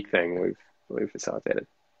most unique thing we've facilitated.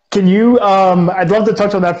 Can you, I'd love to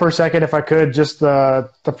touch on that for a second if I could, just the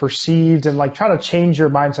perceived and like trying to change your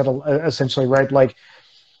mindset essentially, right? Like,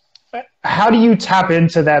 how do you tap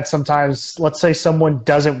into that sometimes? Let's say someone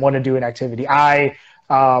doesn't want to do an activity. I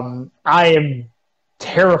am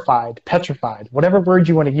terrified, petrified, whatever word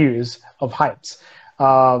you want to use, of heights.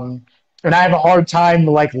 And I have a hard time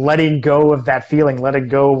like letting go of that feeling, letting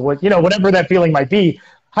go of what, whatever that feeling might be.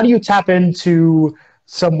 How do you tap into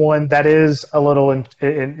someone that is a little,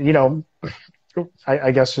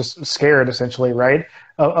 I guess just scared essentially, right?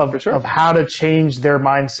 For Of sure. how to change their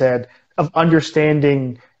mindset, of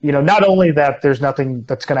understanding, not only that there's nothing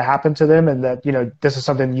that's going to happen to them and that, this is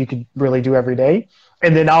something you could really do every day.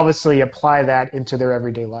 And then obviously apply that into their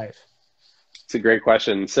everyday life. It's a great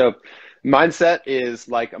question. So mindset is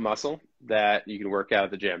like a muscle that you can work out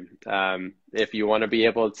at the gym. If you want to be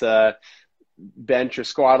able to bench or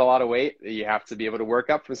squat a lot of weight, you have to be able to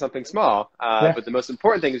work up from something small. Yeah. But the most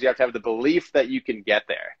important thing is you have to have the belief that you can get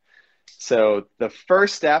there. So the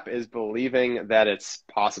first step is believing that it's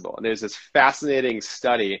possible. And there's this fascinating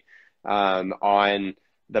study on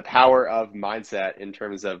the power of mindset in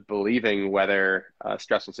terms of believing whether a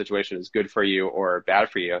stressful situation is good for you or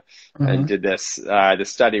bad for you. And did this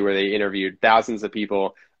study where they interviewed thousands of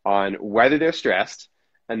people on whether they're stressed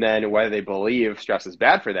and then whether they believe stress is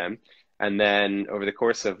bad for them. And then over the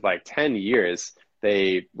course of like 10 years,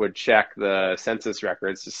 they would check the census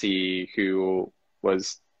records to see who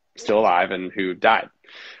was still alive and who died.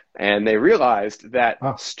 And they realized that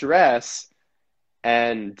stress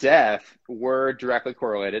and death were directly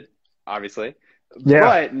correlated, obviously,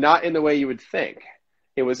 but not in the way you would think.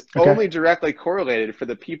 It was only directly correlated for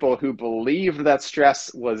the people who believed that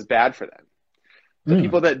stress was bad for them. The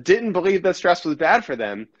people that didn't believe that stress was bad for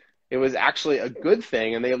them, it was actually a good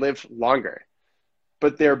thing and they lived longer.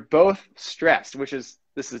 But they're both stressed,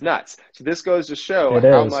 this is nuts. So this goes to show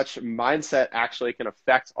how much mindset actually can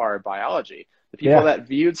affect our biology. The people that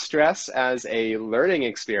viewed stress as a learning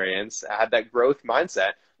experience, had that growth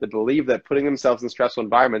mindset, that believed that putting themselves in stressful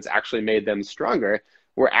environments actually made them stronger,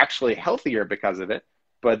 were actually healthier because of it.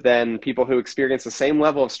 But then people who experienced the same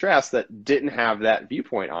level of stress that didn't have that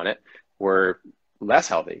viewpoint on it were less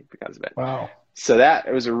healthy because of it. Wow. So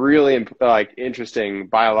it was a really interesting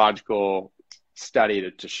biological study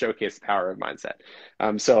to showcase the power of mindset.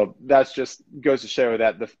 So that's just goes to show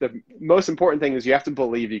that the most important thing is you have to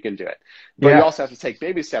believe you can do it, but you also have to take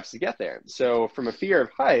baby steps to get there. So from a fear of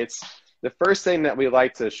heights, the first thing that we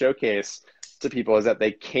like to showcase to people is that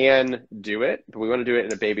they can do it, but we want to do it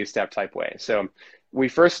in a baby step type way. So we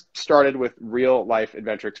first started with real life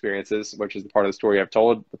adventure experiences, which is the part of the story I've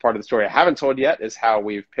told. The part of the story I haven't told yet is how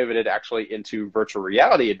we've pivoted actually into virtual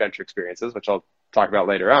reality adventure experiences, which I'll talk about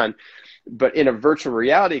later on. But in a virtual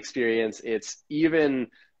reality experience, it's even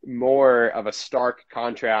more of a stark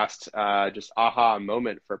contrast, just aha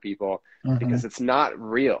moment for people because it's not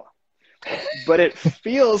real. But it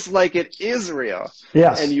feels like it is real.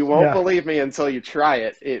 Yes. And you won't believe me until you try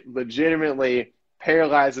it. It legitimately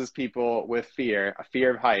paralyzes people with fear, a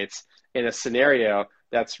fear of heights, in a scenario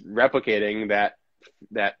that's replicating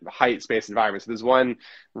that height space environment. So there's one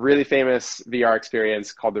really famous VR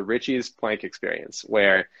experience called the Ritchie's Plank experience,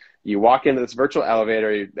 where you walk into this virtual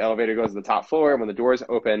elevator, the elevator goes to the top floor, and when the doors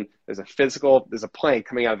open, there's a plank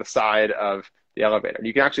coming out of the side of the elevator. And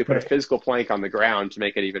you can actually put a physical plank on the ground to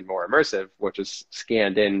make it even more immersive, which is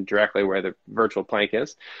scanned in directly where the virtual plank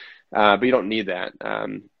is. But you don't need that.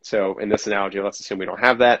 So in this analogy, let's assume we don't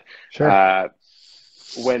have that. Sure.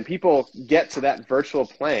 When people get to that virtual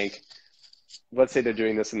plank, let's say they're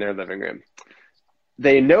doing this in their living room.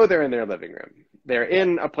 They know they're in their living room. They're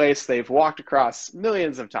in a place they've walked across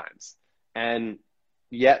millions of times, and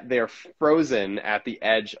yet they're frozen at the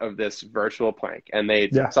edge of this virtual plank, and they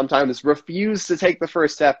sometimes refuse to take the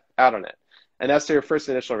first step out on it. And that's their first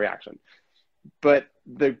initial reaction. But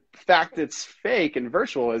the fact it's fake and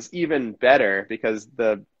virtual is even better, because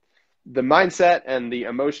the mindset and the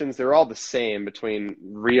emotions, they're all the same between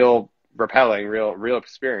real repelling, real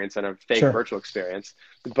experience and a fake virtual experience.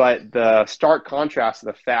 But the stark contrast to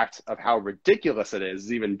the fact of how ridiculous it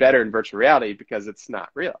is even better in virtual reality, because it's not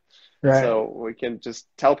real. Right. So we can just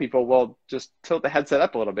tell people, well, just tilt the headset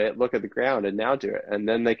up a little bit, look at the ground, and now do it. And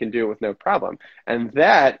then they can do it with no problem. And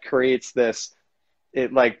that creates this,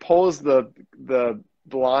 it like pulls the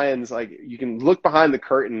blinds, like you can look behind the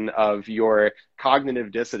curtain of your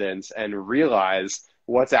cognitive dissonance and realize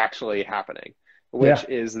what's actually happening, which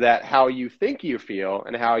is that how you think you feel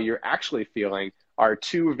and how you're actually feeling are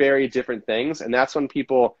two very different things. And that's when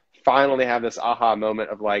people finally have this aha moment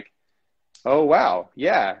of like, oh, wow,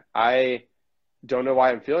 yeah, I don't know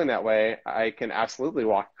why I'm feeling that way. I can absolutely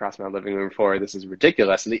walk across my living room floor. This is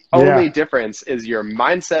ridiculous. And the only difference is your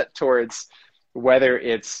mindset towards whether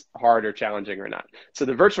it's hard or challenging or not. So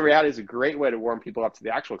the virtual reality is a great way to warm people up to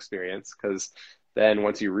the actual experience, because then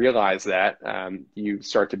once you realize that, you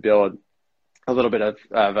start to build a little bit of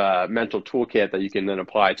a mental toolkit that you can then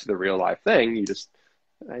apply to the real life thing. You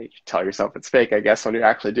tell yourself it's fake, I guess, when you're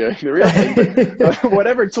actually doing the real thing. But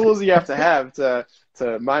whatever tools you have to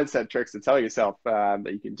mindset tricks to tell yourself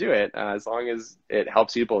that you can do it, as long as it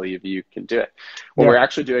helps you believe you can do it. When we're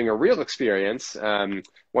actually doing a real experience,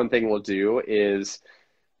 one thing we'll do is,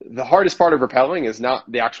 the hardest part of rappelling is not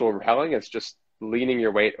the actual rappelling, it's just leaning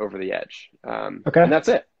your weight over the edge. And that's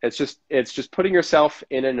it. It's just putting yourself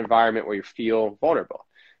in an environment where you feel vulnerable.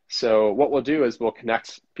 So what we'll do is we'll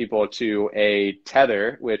connect people to a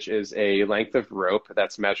tether, which is a length of rope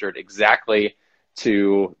that's measured exactly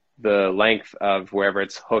to the length of wherever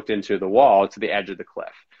it's hooked into the wall to the edge of the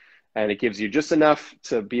cliff. And it gives you just enough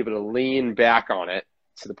to be able to lean back on it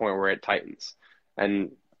to the point where it tightens.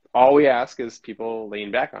 And all we ask is people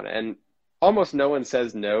lean back on it. And almost no one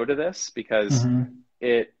says no to this, because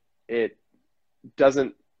it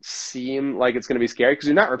doesn't seem like it's going to be scary, because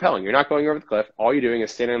you're not rappelling. You're not going over the cliff. All you're doing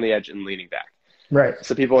is standing on the edge and leaning back. Right.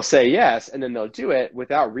 So people will say yes, and then they'll do it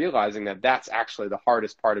without realizing that that's actually the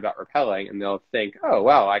hardest part about rappelling. And they'll think, oh,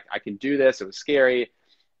 wow, I can do this. It was scary.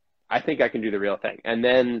 I think I can do the real thing. And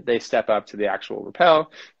then they step up to the actual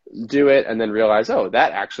rappel, do it, and then realize, oh,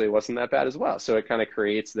 that actually wasn't that bad as well. So it kind of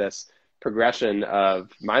creates this progression of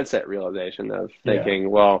mindset realization of thinking,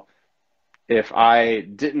 well, if I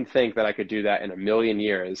didn't think that I could do that in a million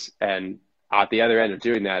years, and at the other end of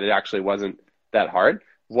doing that, it actually wasn't that hard,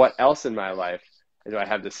 what else in my life do I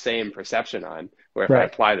have the same perception on, where if I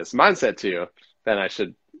apply this mindset to, then I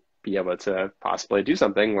should be able to possibly do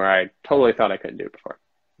something where I totally thought I couldn't do it before.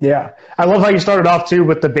 Yeah. I love how you started off too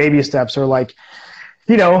with the baby steps, or like,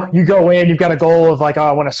 you know, you go in, you've got a goal of like, oh,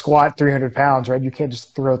 I want to squat 300 pounds, right? You can't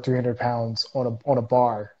just throw 300 pounds on a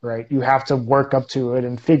bar, right? You have to work up to it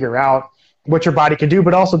and figure out what your body can do,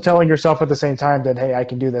 but also telling yourself at the same time that, hey, I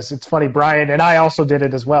can do this. It's funny, Brian, and I also did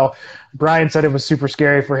it as well. Brian said it was super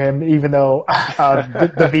scary for him, even though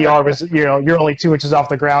the VR was, you know, you're only 2 inches off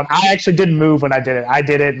the ground. I actually didn't move when I did it. I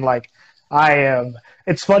did it, and like,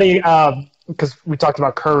 it's funny, because we talked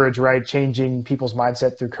about courage, right? Changing people's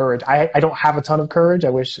mindset through courage. I don't have a ton of courage. I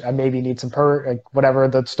wish I maybe need some like whatever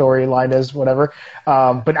the storyline is, whatever.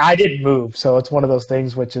 But I didn't move. So it's one of those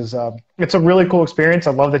things which is, it's a really cool experience.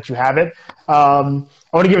 I love that you have it. I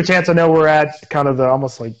want to give a chance. I know we're at kind of the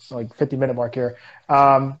almost like 50-minute mark here.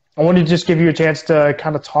 I want to just give you a chance to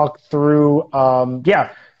kind of talk through,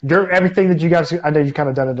 everything that you guys, I know you've kind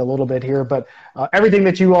of done it a little bit here, but everything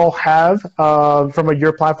that you all have from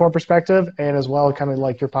your platform perspective, and as well kind of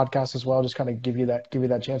like your podcast as well, just kind of give you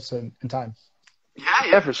that chance in time.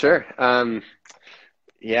 Yeah, for sure. I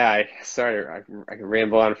can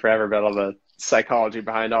ramble on forever about all the psychology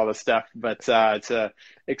behind all this stuff, but to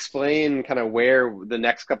explain kind of where the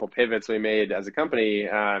next couple pivots we made as a company,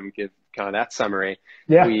 give kind of that summary.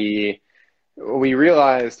 We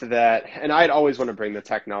realized that, and I'd always want to bring the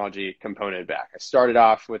technology component back. I started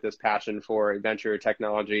off with this passion for adventure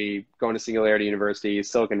technology, going to Singularity University,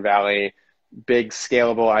 Silicon Valley, big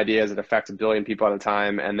scalable ideas that affect 1 billion people at a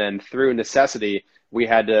time. And then through necessity, we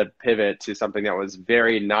had to pivot to something that was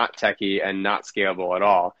very not techy and not scalable at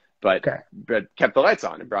all, but kept the lights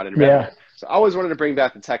on and brought in revenue. So I always wanted to bring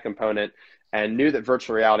back the tech component, and knew that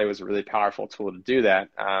virtual reality was a really powerful tool to do that.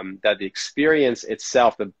 That the experience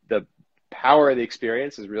itself, the power of the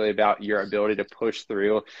experience is really about your ability to push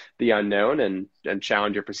through the unknown and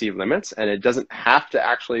challenge your perceived limits. And it doesn't have to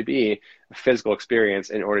actually be a physical experience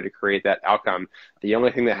in order to create that outcome. The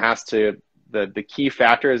only thing that has to, the key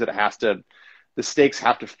factor is that the stakes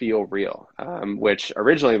have to feel real, which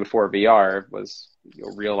originally before VR was,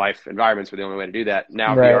 real life environments were the only way to do that.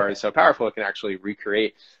 Now VR is so powerful, it can actually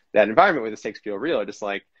recreate that environment where the stakes feel real, just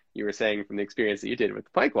like you were saying from the experience that you did with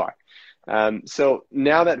the plank walk. So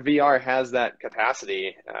now that VR has that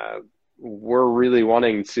capacity, we're really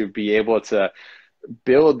wanting to be able to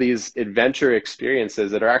build these adventure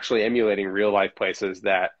experiences that are actually emulating real life places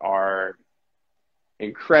that are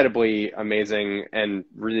incredibly amazing and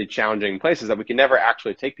really challenging places that we can never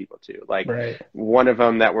actually take people to. Like one of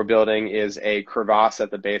them that we're building is a crevasse at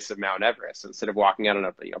the base of Mount Everest. Instead of walking out on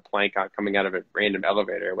a plank coming out of a random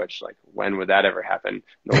elevator, which like, when would that ever happen?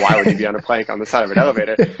 Why would you be on a plank on the side of an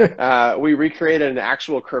elevator? We recreated an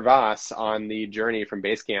actual crevasse on the journey from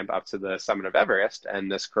base camp up to the summit of Everest.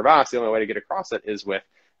 And this crevasse, the only way to get across it is with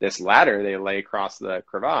this ladder they lay across the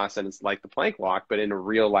crevasse. And it's like the plank walk, but in a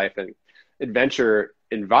real life adventure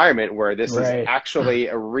environment where this is Right. actually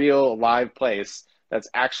a real live place that's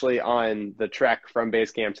actually on the trek from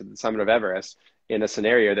base camp to the summit of Everest in a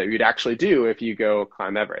scenario that you'd actually do if you go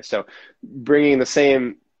climb Everest. So bringing the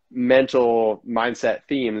same mental mindset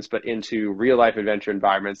themes, but into real life adventure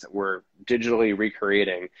environments that we're digitally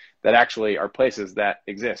recreating that actually are places that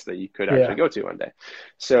exist that you could actually go to one day.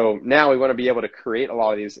 So now we want to be able to create a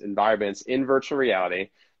lot of these environments in virtual reality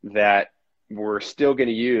that we're still going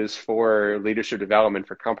to use for leadership development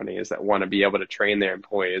for companies that want to be able to train their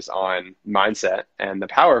employees on mindset and the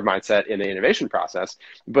power of mindset in the innovation process,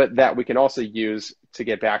 but that we can also use to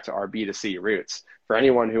get back to our B2C roots. For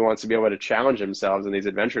anyone who wants to be able to challenge themselves in these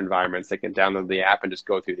adventure environments, they can download the app and just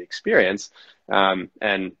go through the experience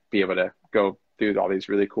and be able to go through all these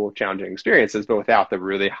really cool, challenging experiences, but without the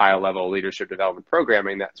really high-level leadership development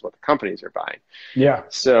programming. That's what the companies are buying. Yeah.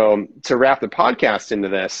 So to wrap the podcast into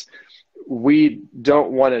this, we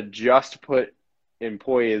don't want to just put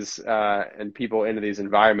employees and people into these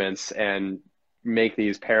environments and make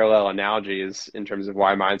these parallel analogies in terms of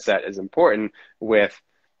why mindset is important with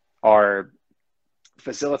our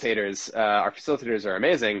facilitators. Our facilitators are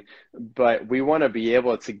amazing, but we want to be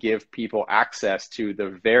able to give people access to the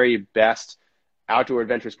very best outdoor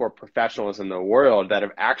adventure sport professionals in the world that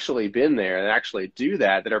have actually been there and actually do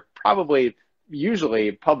that are probably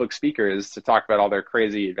usually public speakers to talk about all their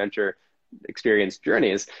crazy adventure experience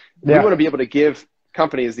journeys. We want to be able to give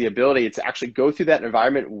companies the ability to actually go through that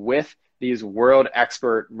environment with these world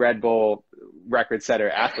expert Red Bull record setter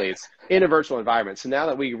athletes in a virtual environment. So now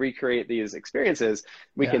that we recreate these experiences,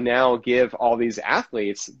 we can now give all these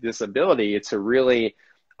athletes this ability to really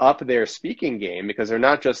up their speaking game, because they're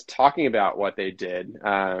not just talking about what they did,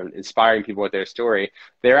 inspiring people with their story.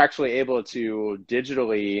 They're actually able to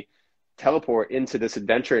digitally teleport into this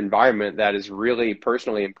adventure environment that is really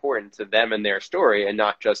personally important to them and their story, and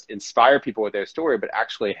not just inspire people with their story, but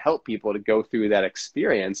actually help people to go through that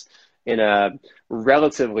experience in a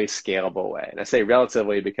relatively scalable way. And I say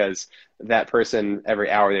relatively because that person, every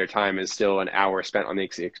hour of their time is still an hour spent on the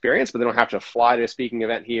experience, but they don't have to fly to a speaking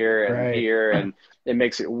event here and here. And it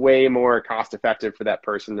makes it way more cost effective for that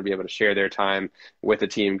person to be able to share their time with a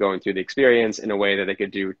team going through the experience in a way that they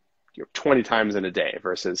could do 20 times in a day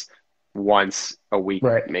versus once a week,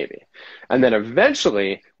 maybe. And then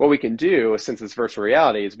eventually what we can do, since it's virtual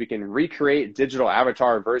reality, is we can recreate digital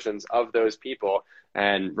avatar versions of those people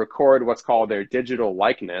and record what's called their digital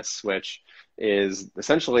likeness, which is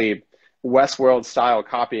essentially Westworld style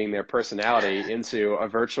copying their personality into a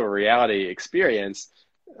virtual reality experience.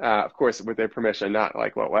 Of course, with their permission, not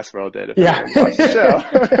like what Westworld did if you watch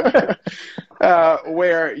the show,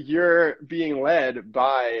 where you're being led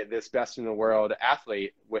by this best in the world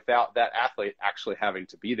athlete without that athlete actually having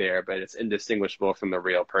to be there, but it's indistinguishable from the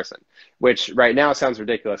real person, which right now sounds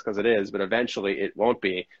ridiculous because it is, but eventually it won't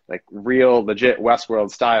be. Like real, legit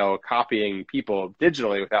Westworld style copying people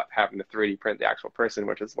digitally without having to 3D print the actual person,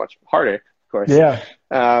 which is much harder. Course.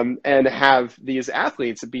 And have these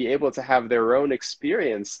athletes be able to have their own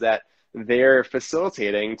experience that they're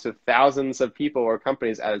facilitating to thousands of people or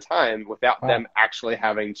companies at a time without them actually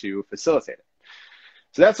having to facilitate it.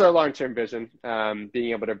 So that's our long-term vision,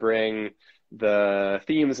 being able to bring the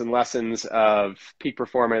themes and lessons of peak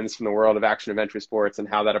performance from the world of action adventure sports and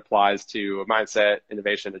how that applies to mindset,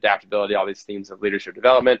 innovation, adaptability, all these themes of leadership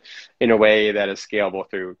development in a way that is scalable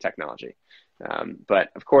through technology. But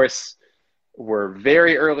of course, we're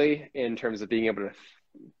very early in terms of being able to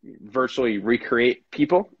virtually recreate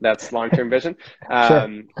people. That's long-term vision.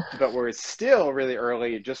 But we're still really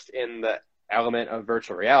early just in the element of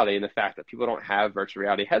virtual reality and the fact that people don't have virtual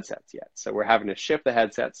reality headsets yet. So we're having to ship the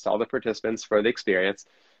headsets to all the participants for the experience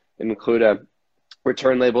and include a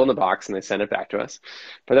return label in the box, and they send it back to us.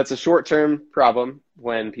 But that's a short-term problem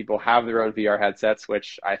when people have their own VR headsets,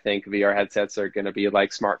 which I think VR headsets are going to be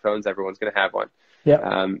like smartphones. Everyone's going to have one.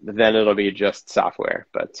 Then it'll be just software.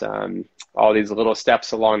 But all these little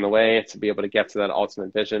steps along the way to be able to get to that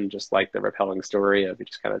ultimate vision, just like the rappelling story of you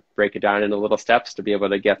just kind of break it down into little steps to be able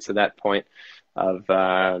to get to that point of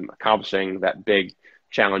accomplishing that big,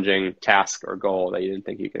 challenging task or goal that you didn't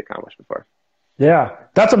think you could accomplish before. Yeah,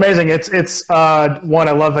 that's amazing. It's one,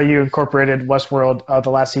 I love how you incorporated Westworld. The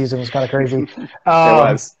last season was kind of crazy. It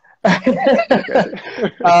was.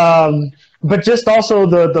 But just also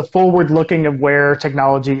the forward looking of where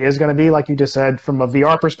technology is going to be, like you just said, from a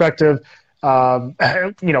VR perspective,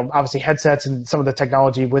 obviously headsets and some of the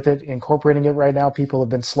technology with it, incorporating it right now, people have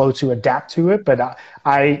been slow to adapt to it. But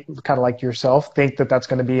I kind of like yourself, think that that's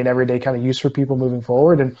going to be an everyday kind of use for people moving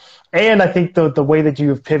forward. And I think the way that you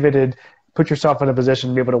have pivoted put yourself in a position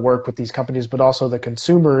to be able to work with these companies, but also the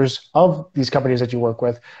consumers of these companies that you work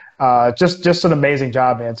with. Just an amazing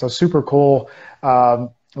job, man. So super cool.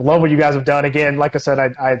 Love what you guys have done. Again, like I said,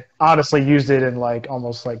 I honestly used it and like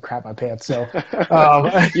almost like crap my pants. So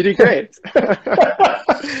you did great.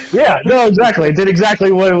 Yeah, no, exactly. It did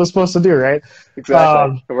exactly what it was supposed to do, right?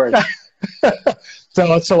 Exactly. It worked.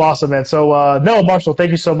 So it's so awesome, man. So no, Marshall,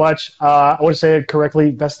 thank you so much. I want to say it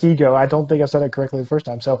correctly, Vestigo. I don't think I said it correctly the first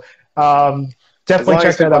time. So definitely check that out. As long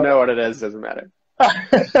as people know what it is, doesn't matter.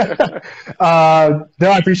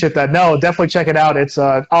 No, I appreciate that. No, definitely check it out. It's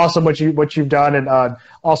awesome what you've done, and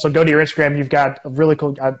also go to your Instagram. You've got a really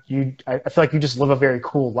cool. I feel like you just live a very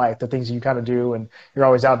cool life. The things you kind of do, and you're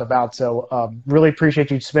always out and about. So really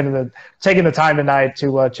appreciate you taking the time tonight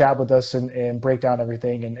to chat with us and break down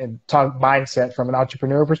everything and talk mindset from an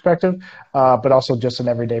entrepreneur perspective, but also just an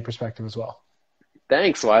everyday perspective as well.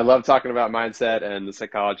 Thanks. Well, I love talking about mindset and the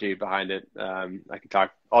psychology behind it. I can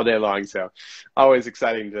talk all day long, so always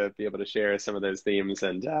exciting to be able to share some of those themes.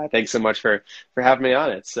 And thanks so much for having me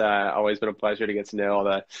on. It's always been a pleasure to get to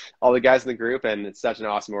know all the guys in the group, and it's such an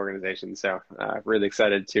awesome organization. So really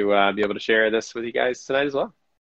excited to be able to share this with you guys tonight as well.